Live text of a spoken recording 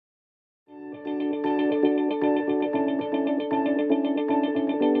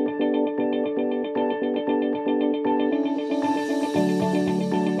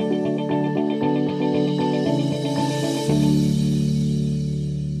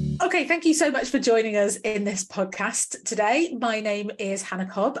Okay, thank you so much for joining us in this podcast today. My name is Hannah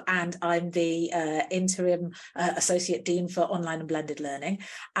Cobb and I'm the Interim Associate Dean for Online and Blended Learning.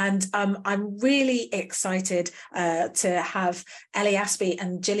 And I'm really excited to have Ellie Aspey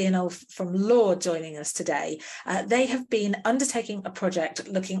and Gillian Ulf from Law joining us today. They have been undertaking a project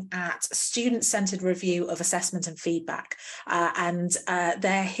looking at student-centred review of assessment and feedback. And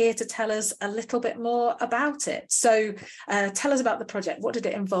they're here to tell us a little bit more about it. So tell us about the project. What did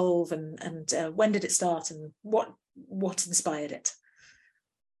it involve? And when did it start, and what inspired it?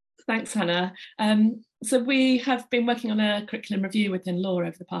 Thanks, Hannah. So we have been working on a curriculum review within Law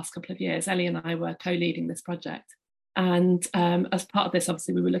over the past couple of years. Ellie and I were co-leading this project, and as part of this,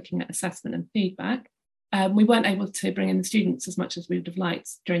 obviously, we were looking at assessment and feedback. We weren't able to bring in the students as much as we would have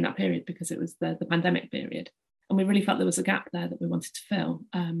liked during that period because it was the pandemic period, and we really felt there was a gap there that we wanted to fill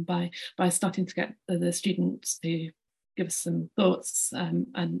by starting to get the students to give us some thoughts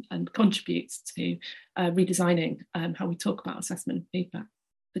and contribute to redesigning how we talk about assessment and feedback.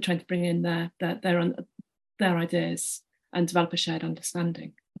 They're trying to bring in their ideas and develop a shared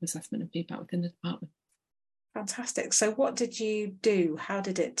understanding of assessment and feedback within the department. Fantastic. So what did you do? How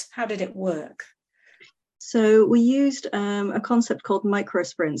did it work? So we used a concept called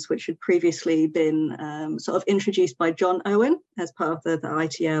microsprints, which had previously been sort of introduced by John Owen as part of the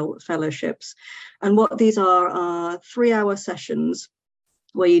ITL fellowships. And what these are 3-hour sessions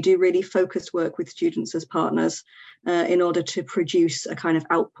where you do really focused work with students as partners in order to produce a kind of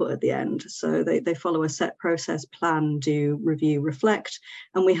output at the end. So they follow a set process, plan, do, review, reflect.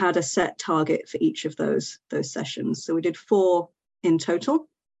 And we had a set target for each of those sessions. So we did 4 in total.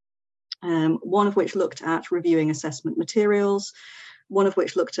 One of which looked at reviewing assessment materials, one of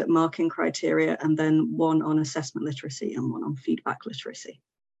which looked at marking criteria, and then one on assessment literacy and one on feedback literacy.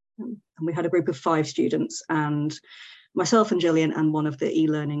 And we had a group of 5 students, and myself and Gillian and one of the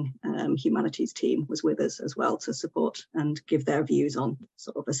e-learning humanities team was with us as well to support and give their views on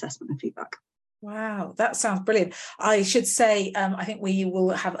sort of assessment and feedback. Wow, that sounds brilliant. I should say, I think we will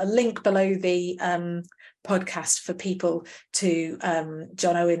have a link below the podcast for people to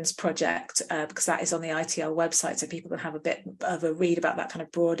John Owen's project, because that is on the ITL website, so people can have a bit of a read about that kind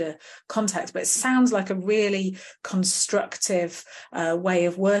of broader context. But it sounds like a really constructive way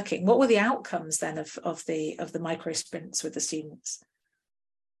of working. What were the outcomes then of the micro sprints with the students?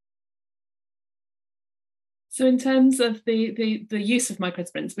 So in terms of the use of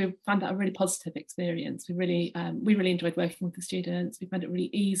microsprints, we found that a really positive experience. We really enjoyed working with the students. We found it really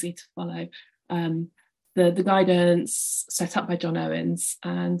easy to follow the guidance set up by John Owens,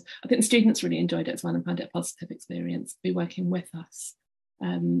 and I think the students really enjoyed it as well and found it a positive experience to be working with us.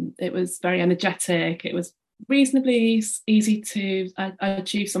 It was very energetic. It was reasonably easy to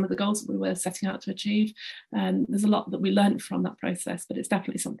achieve some of the goals that we were setting out to achieve. There's a lot that we learned from that process, but it's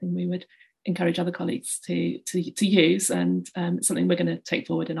definitely something we would encourage other colleagues to use, and it's something we're going to take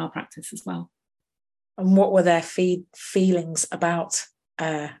forward in our practice as well. And what were their feelings about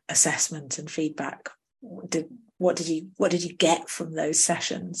assessment and feedback? What did you get from those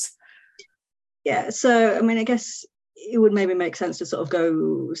sessions? Yeah, so I mean, I guess it would maybe make sense to sort of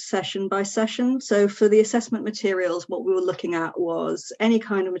go session by session. So for the assessment materials, what we were looking at was any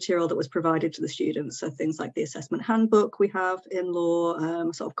kind of material that was provided to the students. So things like the assessment handbook we have in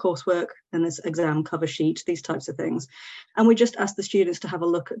Law, sort of coursework and this exam cover sheet, these types of things. And we just asked the students to have a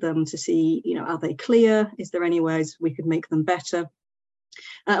look at them to see, are they clear? Is there any ways we could make them better?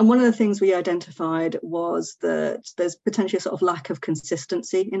 And one of the things we identified was that there's potentially a sort of lack of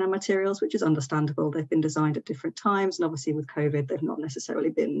consistency in our materials, which is understandable. They've been designed at different times, and obviously with COVID, they've not necessarily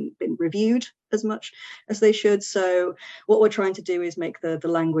been reviewed as much as they should. So what we're trying to do is make the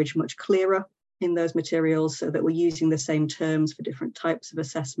language much clearer in those materials so that we're using the same terms for different types of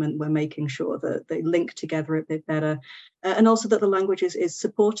assessment. We're making sure that they link together a bit better, and also that the language is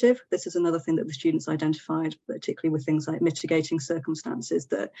supportive. This is another thing that the students identified, particularly with things like mitigating circumstances,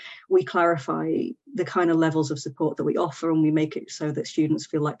 that we clarify the kind of levels of support that we offer, and we make it so that students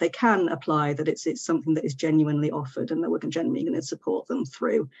feel like they can apply, that it's something that is genuinely offered and that we're genuinely going to support them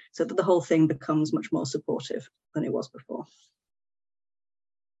through, so that the whole thing becomes much more supportive than it was before.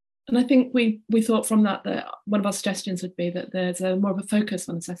 And I think we thought from that one of our suggestions would be that there's more of a focus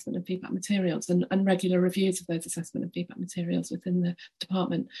on assessment and feedback materials and regular reviews of those assessment and feedback materials within the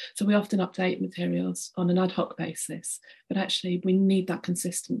department. So we often update materials on an ad hoc basis, but actually we need that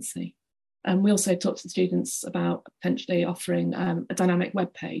consistency. And we also talked to the students about potentially offering a dynamic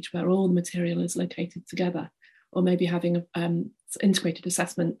web page where all the material is located together, or maybe having integrated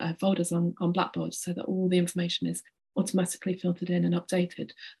assessment folders on Blackboard so that all the information is automatically filtered in and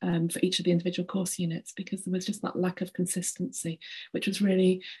updated for each of the individual course units, because there was just that lack of consistency, which was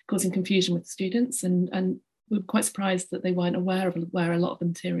really causing confusion with students, and we were quite surprised that they weren't aware of where a lot of the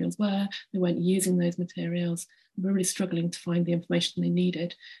materials were. They weren't using those materials. They were really struggling to find the information they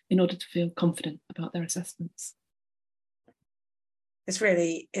needed in order to feel confident about their assessments. It's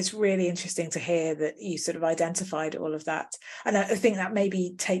really interesting to hear that you sort of identified all of that. And I think that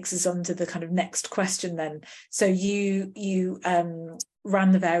maybe takes us on to the kind of next question then. So you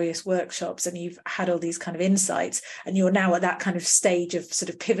ran the various workshops and you've had all these kind of insights, and you're now at that kind of stage of sort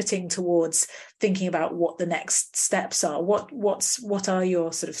of pivoting towards thinking about what the next steps are. What are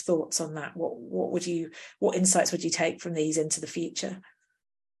your sort of thoughts on that? What insights would you take from these into the future?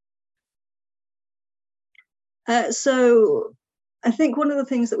 So I think one of the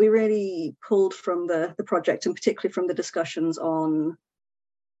things that we really pulled from the project, and particularly from the discussions on,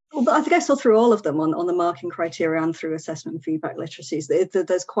 well, I guess through all of them, on the marking criteria and through assessment and feedback literacies,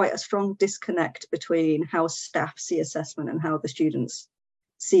 there's quite a strong disconnect between how staff see assessment and how the students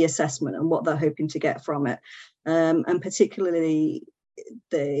see assessment and what they're hoping to get from it. And particularly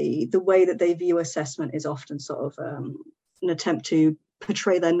the way that they view assessment is often sort of an attempt to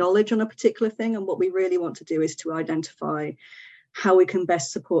portray their knowledge on a particular thing. And what we really want to do is to identify how we can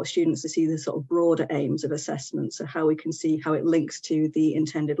best support students to see the sort of broader aims of assessment. So how we can see how it links to the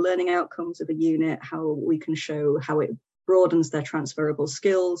intended learning outcomes of a unit, how we can show how it broadens their transferable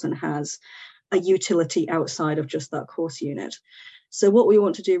skills and has a utility outside of just that course unit. So what we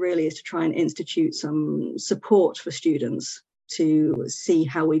want to do really is to try and institute some support for students to see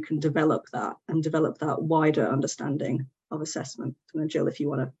how we can develop that wider understanding of assessment. And Jill, if you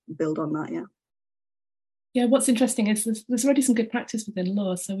want to build on that, yeah. Yeah, what's interesting is there's already some good practice within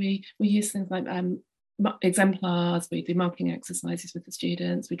law. So we use things like exemplars, we do marking exercises with the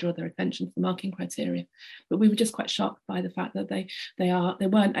students, we draw their attention to the marking criteria. But we were just quite shocked by the fact that they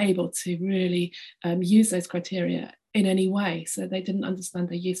weren't able to really use those criteria in any way. So they didn't understand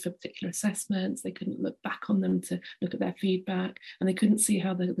their use for particular assessments, they couldn't look back on them to look at their feedback, and they couldn't see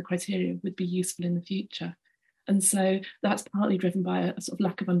how the criteria would be useful in the future. And so that's partly driven by a sort of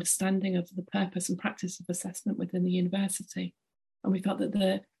lack of understanding of the purpose and practice of assessment within the university. And we felt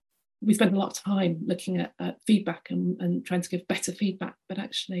that we spent a lot of time looking at feedback and trying to give better feedback, but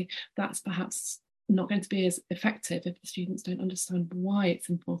actually that's perhaps not going to be as effective if the students don't understand why it's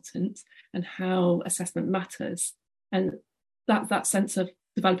important and how assessment matters. And that sense of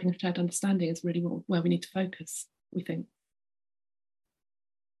developing a shared understanding is really where we need to focus, we think.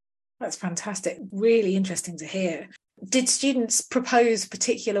 That's fantastic. Really interesting to hear. Did students propose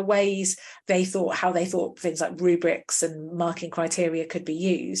particular ways how they thought things like rubrics and marking criteria could be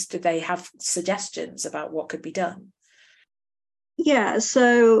used? Did they have suggestions about what could be done? Yeah,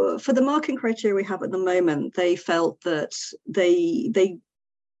 so for the marking criteria we have at the moment, they felt that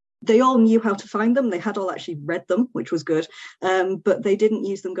they all knew how to find them. They had all actually read them, which was good, but they didn't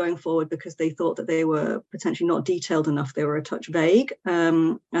use them going forward because they thought that they were potentially not detailed enough. They were a touch vague,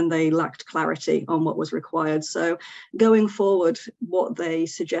 and they lacked clarity on what was required. So going forward, what they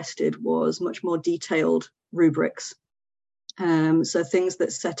suggested was much more detailed rubrics. So things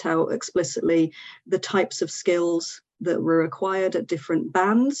that set out explicitly the types of skills that were required at different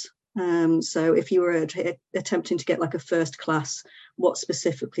bands. So if you were attempting to get like a first class, what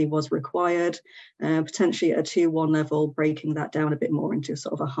specifically was required, potentially at a 2-1 level, breaking that down a bit more into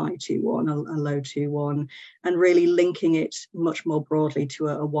sort of a high 2-1, a low 2-1, and really linking it much more broadly to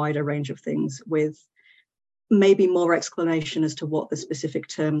a wider range of things with maybe more explanation as to what the specific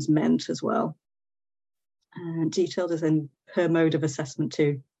terms meant as well. Detailed as in per mode of assessment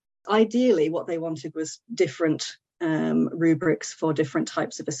too. Ideally, what they wanted was different rubrics for different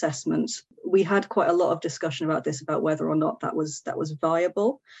types of assessments. We had quite a lot of discussion about this, about whether or not that was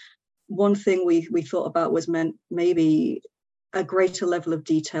viable. One thing we thought about was maybe a greater level of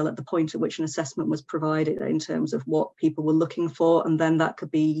detail at the point at which an assessment was provided in terms of what people were looking for, and then that could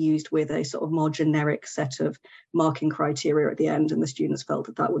be used with a sort of more generic set of marking criteria at the end, and the students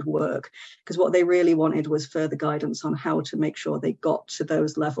felt that would work, because what they really wanted was further guidance on how to make sure they got to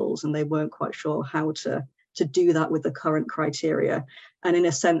those levels, and they weren't quite sure how to do that with the current criteria. And in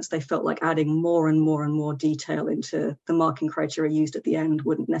a sense, they felt like adding more and more and more detail into the marking criteria used at the end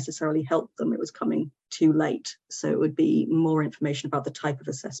wouldn't necessarily help them. It was coming too late. So it would be more information about the type of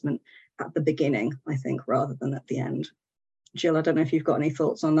assessment at the beginning, I think, rather than at the end. Jill, I don't know if you've got any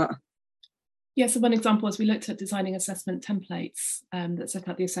thoughts on that. Yeah, so one example was we looked at designing assessment templates that set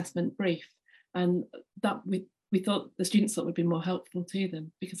out the assessment brief. And that we thought the students thought would be more helpful to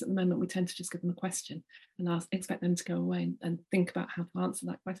them, because at the moment we tend to just give them a question and expect them to go away and think about how to answer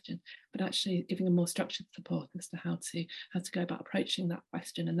that question, but actually giving them more structured support as to how to go about approaching that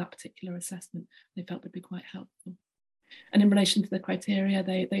question and that particular assessment, they felt would be quite helpful. And in relation to the criteria,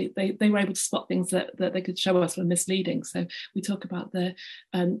 they were able to spot things that they could show us were misleading. So we talk about the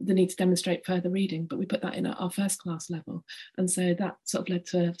need to demonstrate further reading, but we put that in at our first class level. And so that sort of led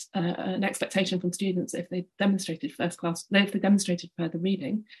to an expectation from students, if they demonstrated further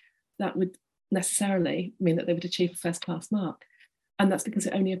reading, that would necessarily mean that they would achieve a first class mark. And that's because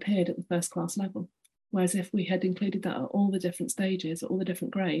it only appeared at the first class level. Whereas if we had included that at all the different stages, at all the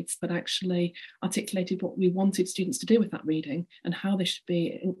different grades, but actually articulated what we wanted students to do with that reading and how they should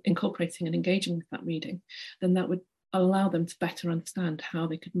be incorporating and engaging with that reading, then that would allow them to better understand how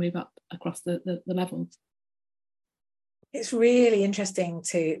they could move up across the levels. It's really interesting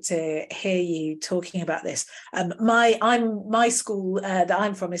to hear you talking about this. My school that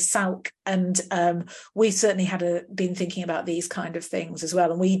I'm from is Salk, and we certainly been thinking about these kind of things as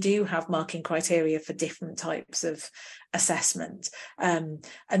well. And we do have marking criteria for different types of assessment,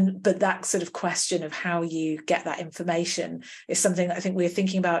 but that sort of question of how you get that information is something that I think we're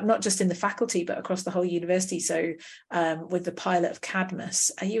thinking about, not just in the faculty but across the whole university. So with the pilot of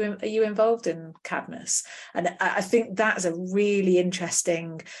Cadmus, are you involved in Cadmus? And I think that's a really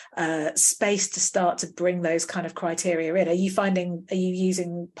interesting space to start to bring those kind of criteria in. Are you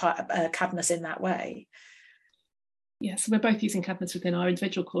using Cadmus in that way? Yes, we're both using Cadmus within our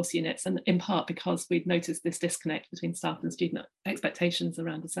individual course units, and in part because we'd noticed this disconnect between staff and student expectations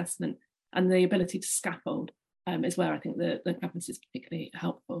around assessment, and the ability to scaffold is where I think the Cadmus is particularly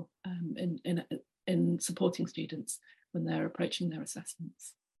helpful in supporting students when they're approaching their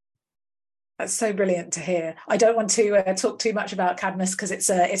assessments. That's so brilliant to hear. I don't want to talk too much about Cadmus because it's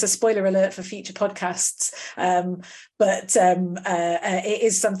a spoiler alert for future podcasts, but it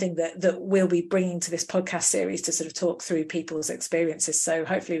is something that we'll be bringing to this podcast series to sort of talk through people's experiences. So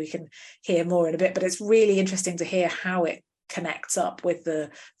hopefully we can hear more in a bit, but it's really interesting to hear how it connects up with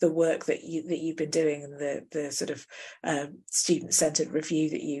the work that you've been doing and the sort of student-centered review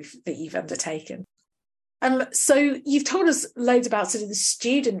that you've undertaken. So you've told us loads about sort of the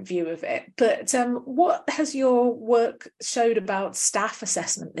student view of it, but what has your work showed about staff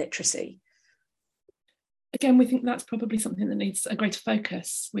assessment literacy? Again, we think that's probably something that needs a greater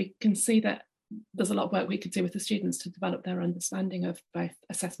focus. We can see that there's a lot of work we could do with the students to develop their understanding of both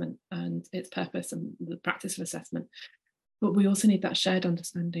assessment and its purpose and the practice of assessment. But we also need that shared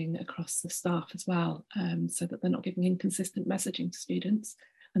understanding across the staff as well, so that they're not giving inconsistent messaging to students,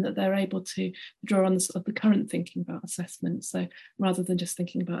 and that they're able to draw on the current thinking about assessment. So rather than just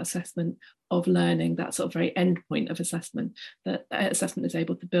thinking about assessment of learning, that sort of very end point of assessment, that assessment is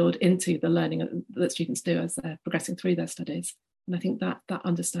able to build into the learning that students do as they're progressing through their studies. And I think that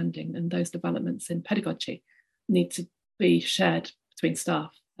understanding and those developments in pedagogy need to be shared between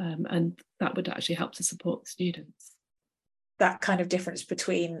staff, and that would actually help to support the students. That kind of difference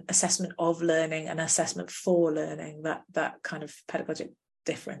between assessment of learning and assessment for learning, that kind of pedagogic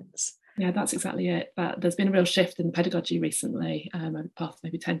difference. Yeah, that's exactly it. But there's been a real shift in pedagogy recently, over the past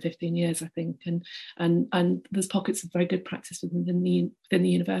maybe 10-15 years, I think, and there's pockets of very good practice within the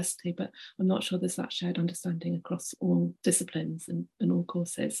university, but I'm not sure there's that shared understanding across all disciplines and all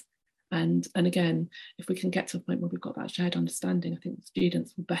courses. And again, if we can get to a point where we've got that shared understanding, I think the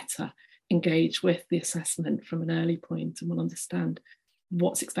students will better engage with the assessment from an early point and will understand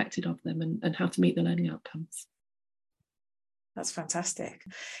what's expected of them and how to meet the learning outcomes. That's fantastic.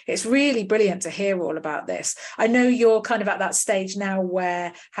 It's really brilliant to hear all about this. I know you're kind of at that stage now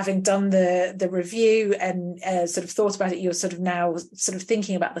where, having done the review and sort of thought about it, you're sort of now sort of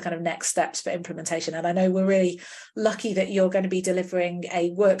thinking about the kind of next steps for implementation. And I know we're really lucky that you're going to be delivering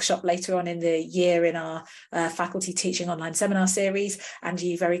a workshop later on in the year in our faculty teaching online seminar series. And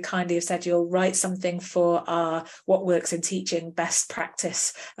you very kindly have said you'll write something for our What Works in Teaching Best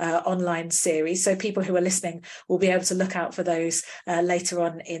Practice online series. So people who are listening will be able to look out for those later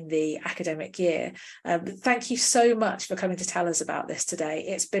on in the academic year. Thank you so much for coming to tell us about this today.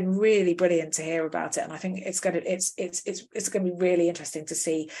 It's been really brilliant to hear about it, and I think it's going to be really interesting to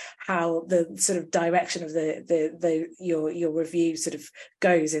see how the sort of direction of your review sort of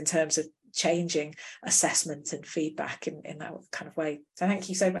goes in terms of changing assessment and feedback in that kind of way. So thank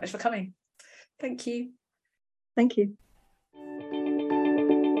you so much for coming. Thank you. Thank you.